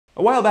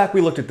A while back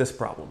we looked at this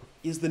problem.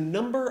 Is the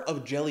number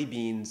of jelly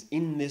beans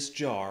in this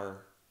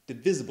jar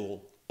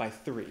divisible by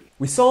 3?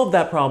 We solved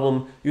that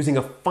problem using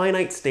a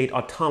finite state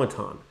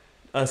automaton,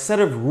 a set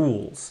of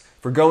rules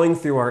for going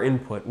through our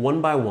input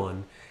one by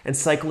one and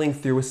cycling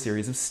through a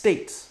series of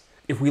states.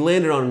 If we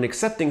landed on an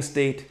accepting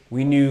state,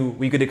 we knew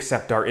we could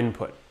accept our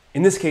input.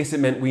 In this case, it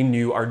meant we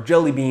knew our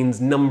jelly beans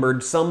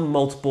numbered some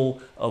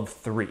multiple of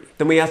 3.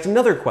 Then we asked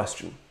another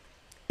question.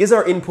 Is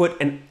our input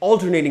an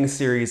alternating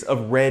series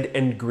of red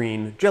and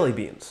green jelly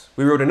beans?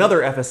 We wrote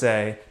another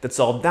FSA that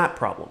solved that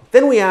problem.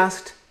 Then we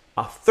asked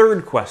a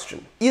third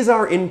question. Is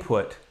our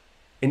input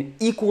an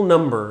equal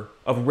number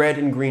of red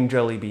and green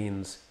jelly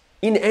beans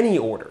in any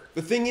order?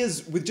 The thing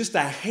is, with just a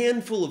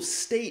handful of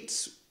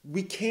states,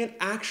 we can't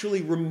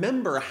actually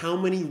remember how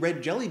many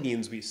red jelly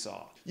beans we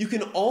saw. You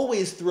can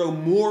always throw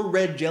more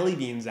red jelly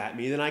beans at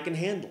me than I can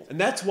handle.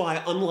 And that's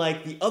why,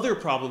 unlike the other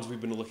problems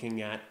we've been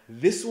looking at,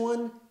 this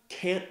one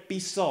can't be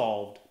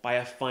solved by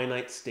a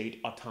finite state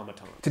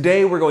automaton.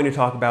 Today we're going to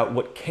talk about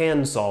what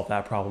can solve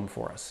that problem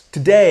for us.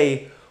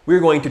 Today we're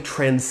going to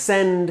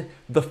transcend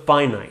the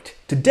finite.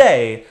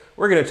 Today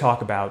we're going to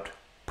talk about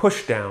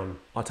pushdown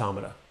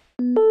automata.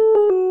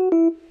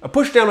 A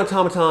pushdown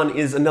automaton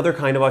is another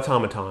kind of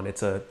automaton.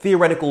 It's a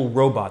theoretical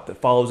robot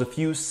that follows a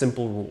few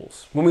simple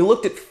rules. When we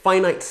looked at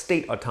finite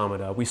state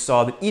automata, we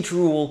saw that each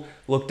rule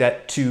looked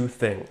at two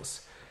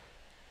things: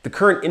 the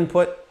current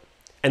input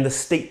and the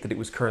state that it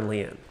was currently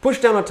in.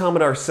 Pushdown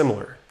automata are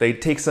similar. They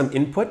take some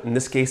input, in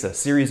this case a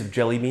series of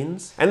jelly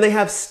beans, and they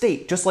have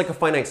state, just like a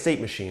finite state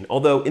machine,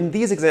 although in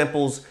these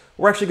examples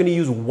we're actually going to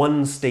use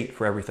one state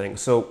for everything,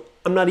 so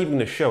I'm not even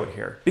going to show it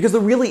here. Because the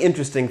really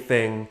interesting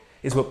thing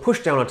is what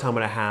pushdown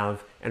automata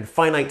have and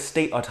finite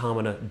state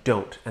automata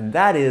don't, and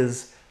that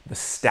is the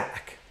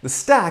stack. The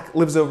stack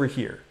lives over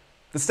here.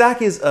 The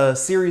stack is a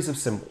series of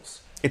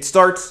symbols. It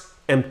starts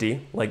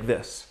empty, like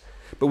this,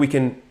 but we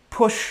can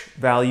push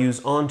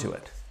values onto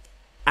it,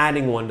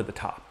 adding one to the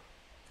top.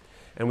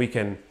 And we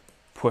can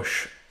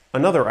push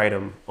another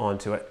item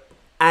onto it,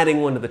 adding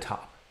one to the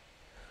top.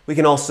 We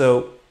can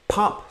also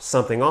pop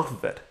something off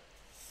of it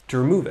to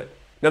remove it.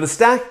 Now the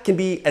stack can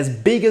be as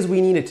big as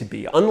we need it to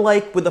be.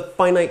 Unlike with a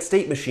finite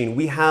state machine,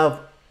 we have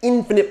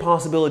infinite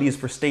possibilities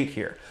for state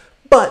here.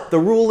 But the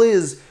rule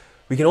is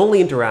we can only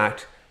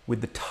interact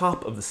with the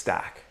top of the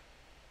stack.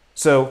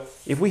 So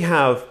if we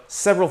have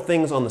several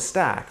things on the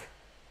stack,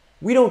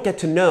 we don't get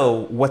to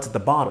know what's at the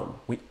bottom.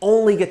 We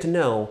only get to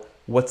know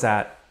what's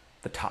at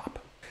the top.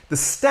 The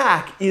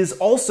stack is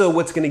also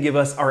what's going to give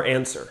us our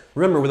answer.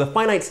 Remember, with a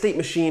finite state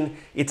machine,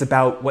 it's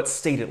about what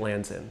state it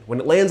lands in. When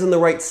it lands in the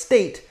right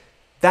state,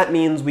 that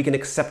means we can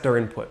accept our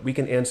input. We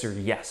can answer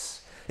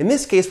yes. In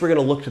this case, we're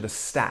going to look to the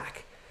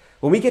stack.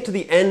 When we get to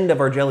the end of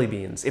our jelly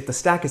beans, if the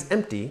stack is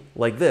empty,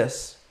 like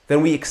this,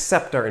 then we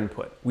accept our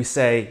input. We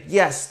say,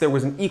 yes, there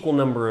was an equal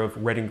number of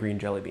red and green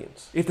jelly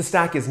beans. If the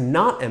stack is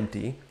not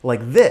empty,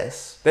 like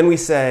this, then we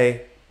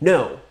say,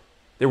 no,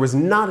 there was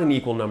not an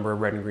equal number of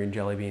red and green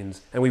jelly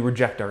beans, and we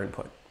reject our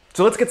input.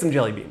 So let's get some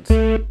jelly beans.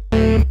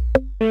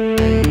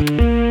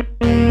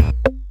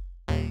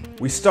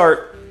 We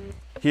start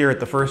here at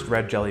the first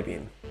red jelly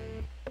bean.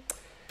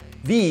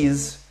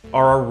 These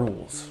are our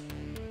rules.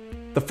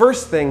 The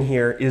first thing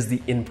here is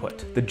the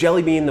input, the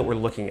jelly bean that we're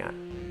looking at.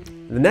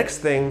 The next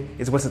thing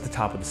is what's at the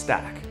top of the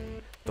stack.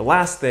 The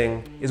last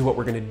thing is what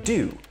we're going to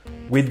do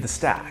with the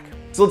stack.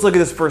 So let's look at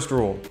this first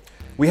rule.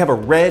 We have a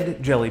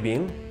red jelly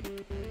bean.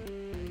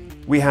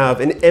 We have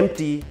an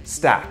empty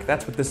stack.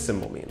 That's what this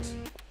symbol means.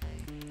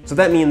 So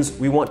that means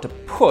we want to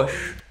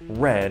push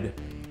red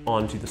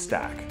onto the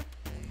stack.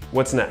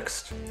 What's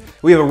next?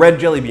 We have a red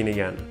jelly bean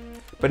again,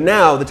 but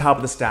now the top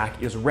of the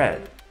stack is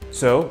red.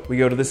 So we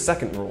go to this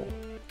second rule.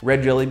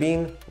 Red jelly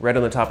bean, red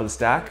on the top of the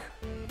stack.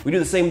 We do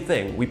the same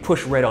thing. We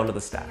push red onto the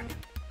stack.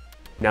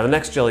 Now the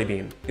next jelly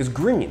bean is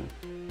green.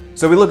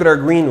 So we look at our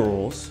green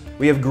rules.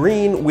 We have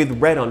green with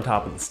red on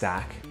top of the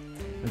stack.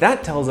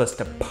 That tells us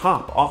to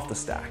pop off the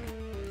stack.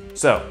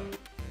 So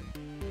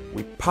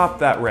we pop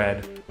that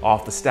red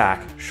off the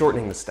stack,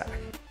 shortening the stack.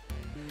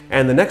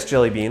 And the next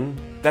jelly bean,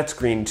 that's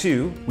green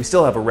too. We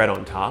still have a red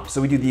on top,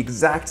 so we do the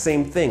exact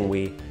same thing.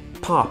 We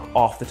pop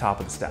off the top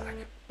of the stack.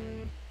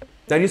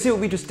 Now do you see what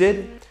we just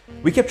did?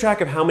 We kept track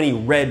of how many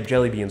red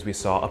jelly beans we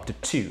saw, up to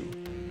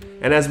 2.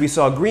 And as we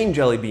saw green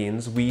jelly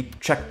beans, we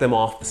checked them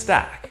off the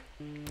stack.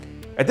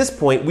 At this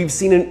point, we've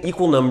seen an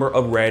equal number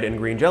of red and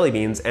green jelly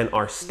beans, and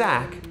our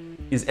stack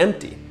is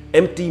empty.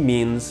 Empty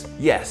means,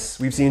 yes,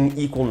 we've seen an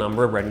equal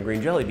number of red and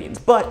green jelly beans,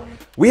 but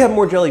we have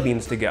more jelly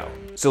beans to go,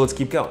 so let's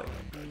keep going.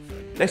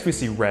 Next we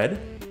see red.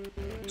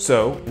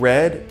 So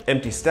red,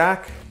 empty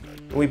stack,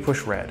 and we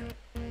push red.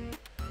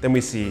 Then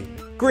we see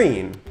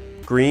green.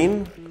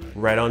 Green,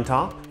 red on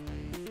top,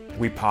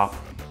 we pop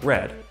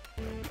red.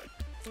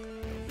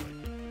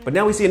 But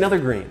now we see another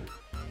green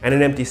and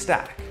an empty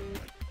stack.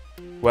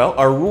 Well,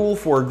 our rule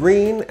for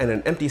green and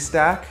an empty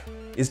stack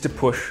is to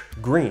push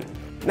green.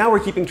 Now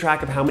we're keeping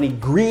track of how many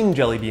green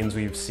jelly beans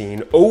we've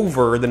seen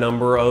over the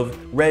number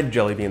of red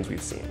jelly beans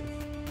we've seen.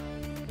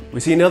 We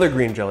see another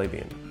green jelly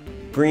bean.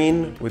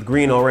 Green with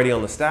green already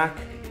on the stack,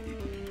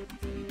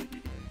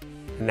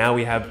 And now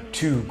we have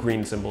 2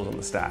 green symbols on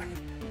the stack.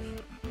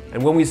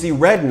 And when we see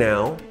red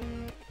now,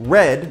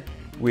 red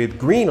with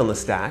green on the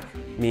stack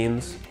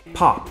means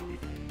pop.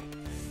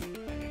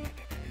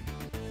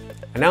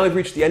 And now we've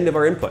reached the end of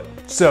our input.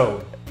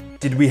 So,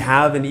 did we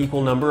have an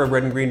equal number of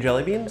red and green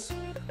jelly beans?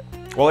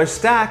 Well, our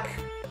stack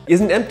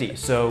isn't empty,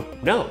 so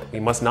no, we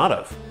must not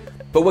have.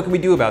 But what can we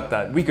do about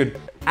that? We could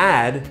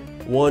add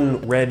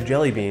 1 red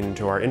jelly bean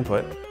to our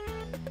input.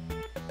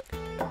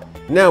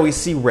 Now we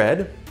see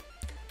red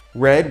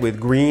with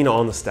green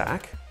on the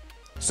stack.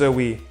 So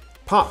we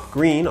pop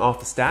green off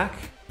the stack.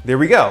 There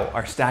we go,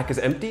 our stack is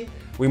empty.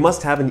 We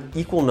must have an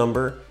equal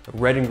number of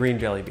red and green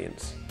jelly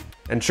beans.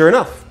 And sure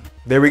enough,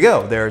 there we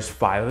go, there's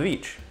 5 of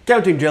each.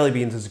 Counting jelly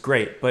beans is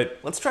great, but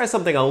let's try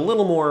something a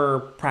little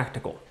more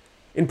practical.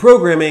 In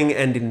programming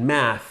and in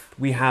math,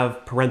 we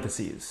have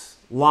parentheses.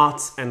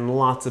 Lots and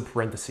lots of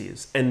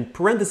parentheses. And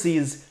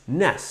parentheses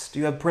nest.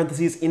 You have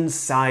parentheses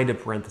inside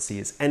of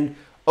parentheses. And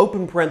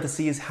open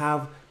parentheses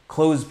have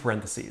closed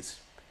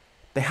parentheses.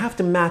 They have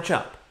to match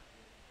up.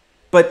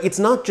 But it's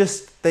not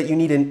just that you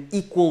need an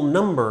equal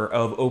number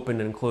of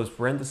open and closed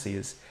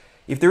parentheses.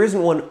 If there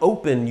isn't one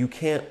open, you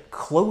can't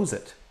close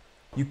it.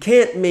 You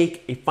can't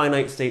make a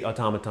finite state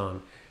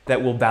automaton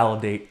that will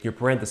validate your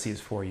parentheses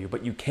for you,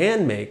 but you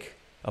can make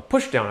a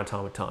pushdown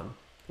automaton.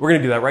 We're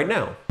going to do that right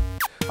now.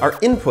 Our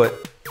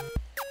input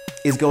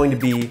is going to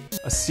be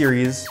a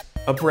series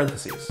of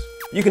parentheses.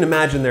 You can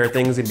imagine there are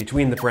things in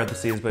between the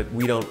parentheses, but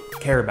we don't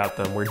care about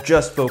them. We're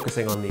just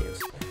focusing on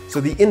these. So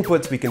the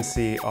inputs we can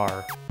see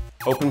are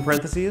open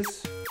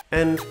parentheses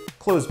and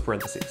closed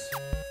parentheses.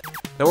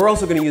 Now we're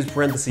also going to use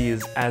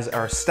parentheses as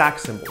our stack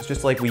symbols,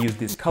 just like we use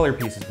these color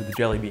pieces with the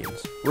jelly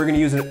beans. We're going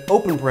to use an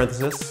open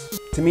parenthesis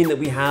to mean that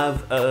we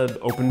have an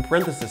open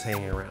parenthesis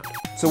hanging around.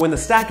 So when the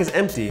stack is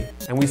empty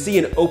and we see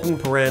an open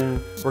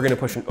paren, we're going to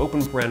push an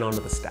open paren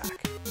onto the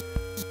stack.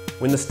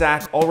 When the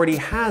stack already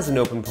has an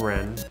open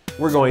paren,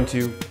 we're going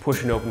to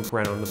push an open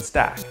paren onto the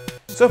stack.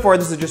 So far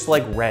this is just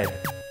like red.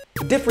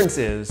 The difference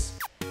is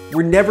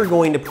we're never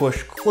going to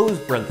push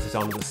closed parentheses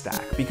onto the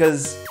stack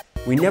because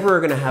we never are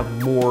going to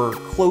have more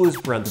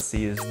closed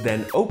parentheses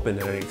than open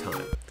at any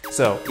time.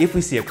 So if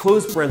we see a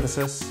closed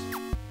parenthesis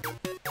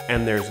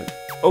and there's an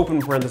open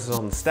parenthesis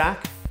on the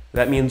stack,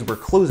 that means we're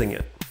closing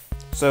it.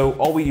 So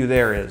all we do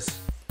there is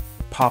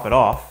pop it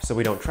off so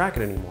we don't track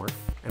it anymore.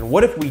 And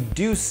what if we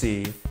do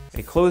see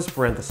a closed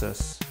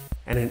parenthesis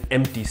and an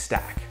empty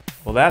stack?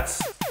 Well,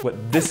 that's what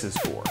this is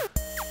for.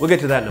 We'll get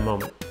to that in a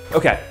moment.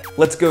 Okay,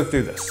 let's go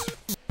through this.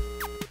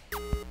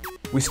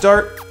 We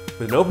start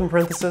with an open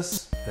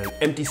parenthesis and an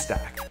empty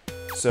stack.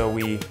 So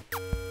we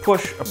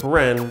push a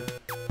paren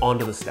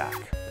onto the stack.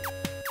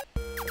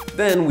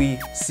 Then we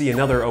see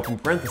another open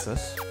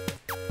parenthesis,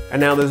 and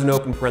now there's an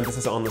open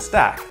parenthesis on the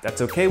stack.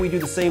 That's okay, we do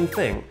the same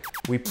thing.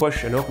 We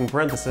push an open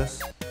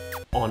parenthesis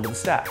onto the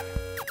stack.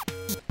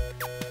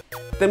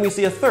 Then we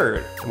see a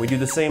third, and we do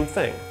the same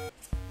thing.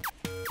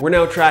 We're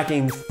now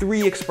tracking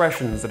 3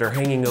 expressions that are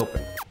hanging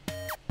open.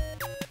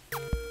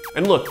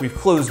 And look, we've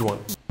closed one.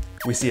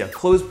 We see a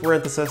closed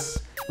parenthesis,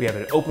 we have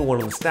an open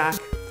one on the stack,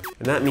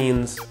 and that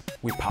means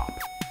we pop.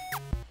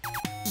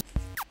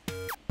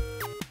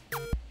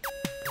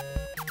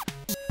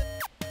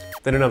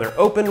 Then another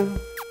open,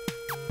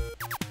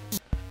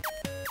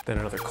 then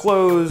another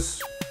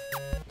close,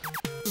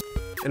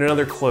 and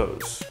another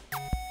close.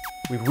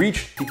 We've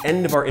reached the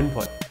end of our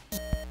input.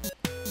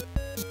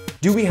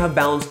 Do we have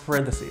balanced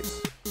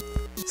parentheses?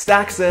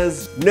 Stack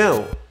says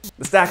no,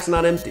 the stack's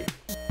not empty.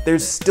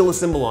 There's still a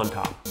symbol on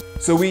top.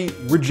 So we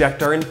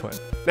reject our input.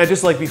 Now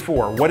just like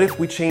before, what if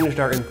we changed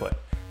our input?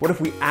 What if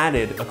we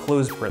added a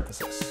closed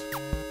parenthesis?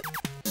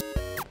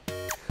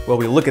 Well,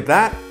 we look at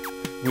that,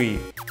 we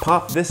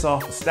pop this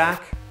off the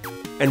stack,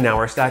 and now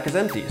our stack is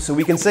empty. So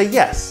we can say,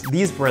 yes,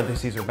 these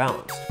parentheses are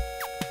balanced.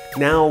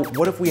 Now,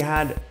 what if we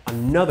had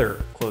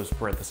another closed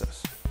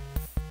parenthesis?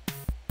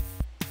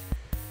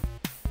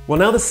 Well,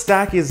 now the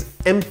stack is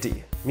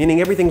empty, meaning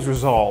everything's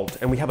resolved,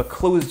 and we have a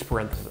closed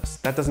parenthesis.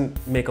 That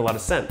doesn't make a lot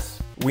of sense.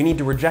 We need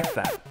to reject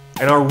that.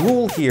 And our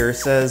rule here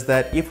says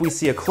that if we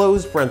see a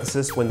closed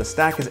parenthesis when the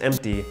stack is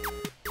empty,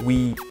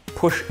 we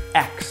push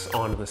X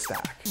onto the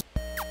stack.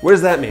 What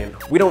does that mean?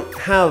 We don't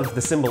have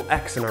the symbol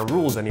X in our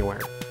rules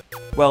anywhere.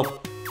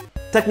 Well,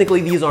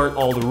 technically these aren't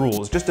all the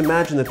rules. Just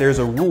imagine that there's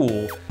a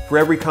rule for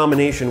every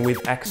combination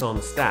with X on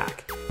the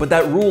stack. But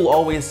that rule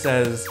always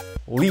says,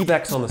 leave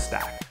X on the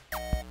stack.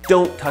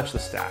 Don't touch the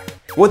stack.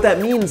 What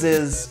that means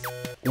is,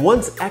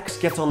 once X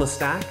gets on the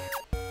stack,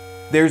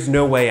 there's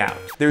no way out.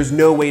 There's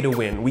no way to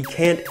win. We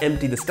can't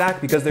empty the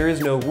stack because there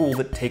is no rule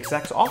that takes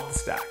X off the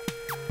stack.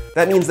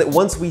 That means that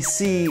once we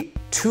see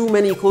too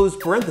many closed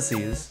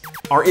parentheses,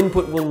 our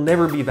input will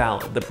never be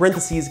valid. The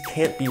parentheses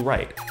can't be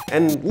right.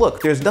 And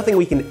look, there's nothing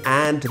we can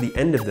add to the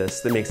end of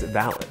this that makes it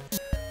valid.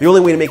 The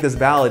only way to make this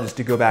valid is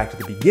to go back to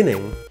the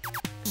beginning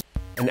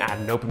and add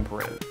an open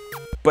paren.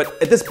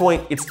 But at this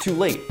point, it's too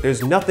late.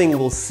 There's nothing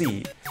we'll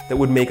see that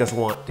would make us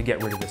want to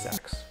get rid of this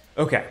X.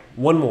 Okay,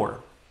 one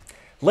more.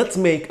 Let's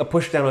make a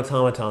pushdown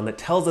automaton that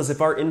tells us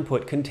if our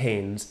input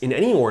contains, in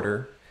any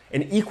order,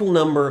 an equal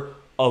number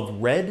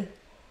of red,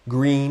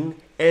 green,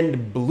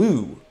 and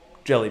blue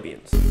jelly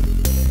beans.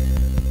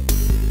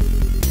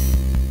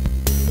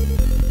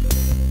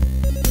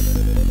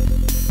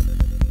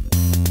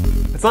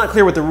 It's not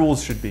clear what the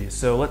rules should be,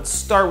 so let's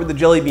start with the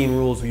jelly bean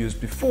rules we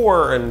used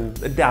before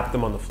and adapt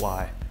them on the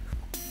fly.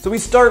 So we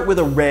start with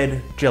a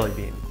red jelly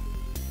bean,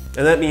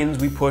 and that means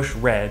we push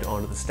red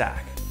onto the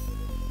stack.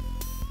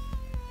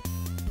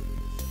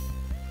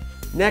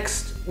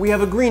 Next, we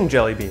have a green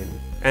jelly bean,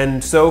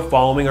 and so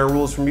following our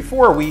rules from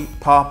before, we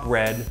pop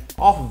red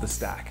off of the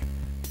stack.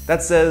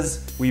 That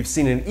says we've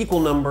seen an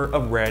equal number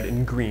of red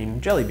and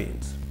green jelly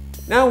beans.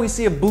 Now we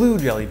see a blue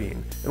jelly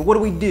bean, and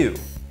what do?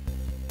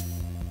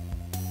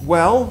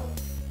 Well,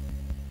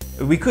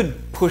 we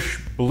could push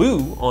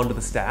blue onto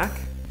the stack.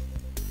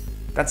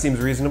 That seems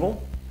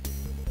reasonable.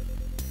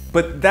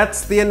 But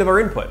that's the end of our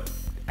input.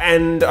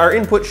 And our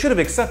input should have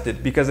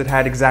accepted because it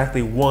had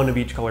exactly one of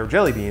each color of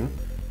jelly bean.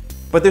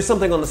 But there's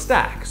something on the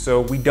stack,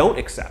 so we don't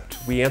accept.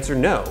 We answer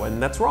no,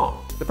 and that's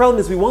wrong. The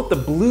problem is we want the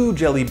blue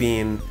jelly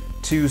bean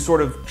to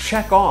sort of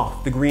check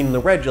off the green and the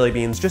red jelly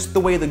beans just the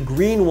way the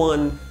green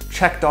one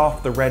checked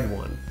off the red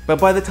one. But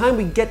by the time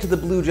we get to the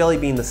blue jelly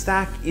bean, the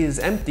stack is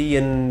empty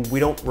and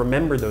we don't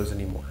remember those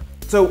anymore.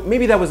 So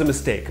maybe that was a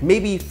mistake.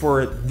 Maybe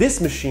for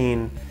this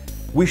machine,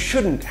 we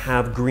shouldn't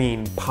have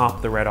green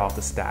pop the red off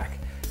the stack.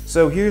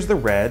 So here's the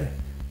red,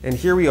 and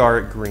here we are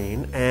at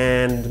green,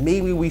 and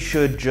maybe we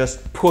should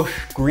just push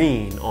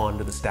green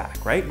onto the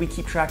stack, right? We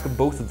keep track of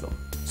both of them.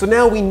 So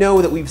now we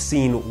know that we've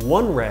seen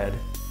one red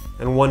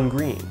and one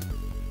green.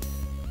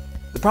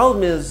 The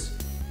problem is,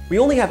 we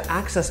only have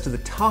access to the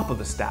top of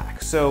the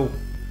stack, so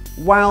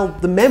while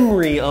the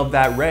memory of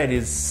that red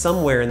is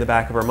somewhere in the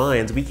back of our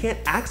minds, we can't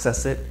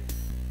access it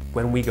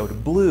when we go to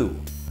blue.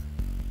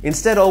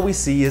 Instead, all we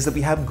see is that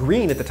we have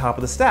green at the top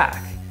of the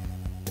stack.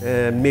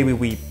 Maybe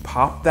we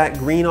pop that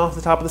green off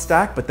the top of the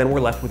stack, but then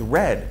we're left with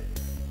red.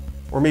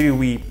 Or maybe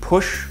we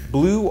push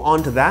blue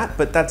onto that,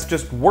 but that's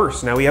just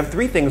worse. Now we have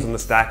three things on the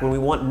stack when we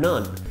want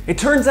none. It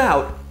turns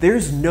out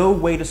there's no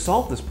way to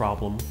solve this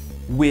problem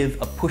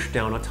with a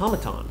pushdown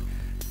automaton.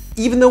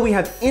 Even though we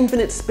have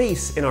infinite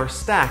space in our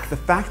stack, the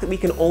fact that we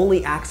can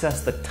only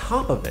access the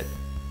top of it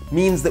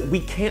means that we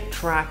can't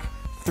track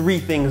three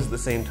things at the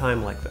same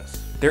time like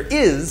this. There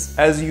is,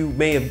 as you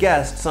may have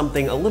guessed,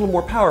 something a little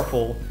more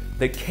powerful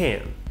that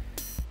can.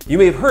 You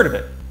may have heard of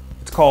it.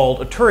 It's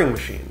called a Turing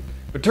machine.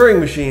 But Turing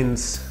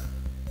machines,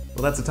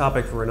 well, that's a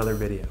topic for another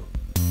video.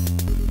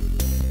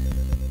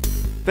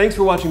 Thanks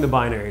for watching the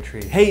binary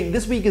tree. Hey,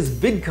 this week is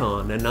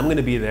VidCon, and I'm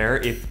gonna be there.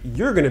 If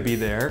you're gonna be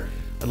there,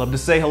 I'd love to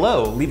say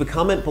hello. Leave a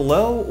comment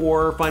below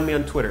or find me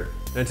on Twitter.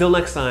 And until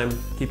next time,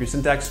 keep your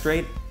syntax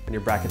straight and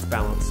your brackets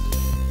balanced.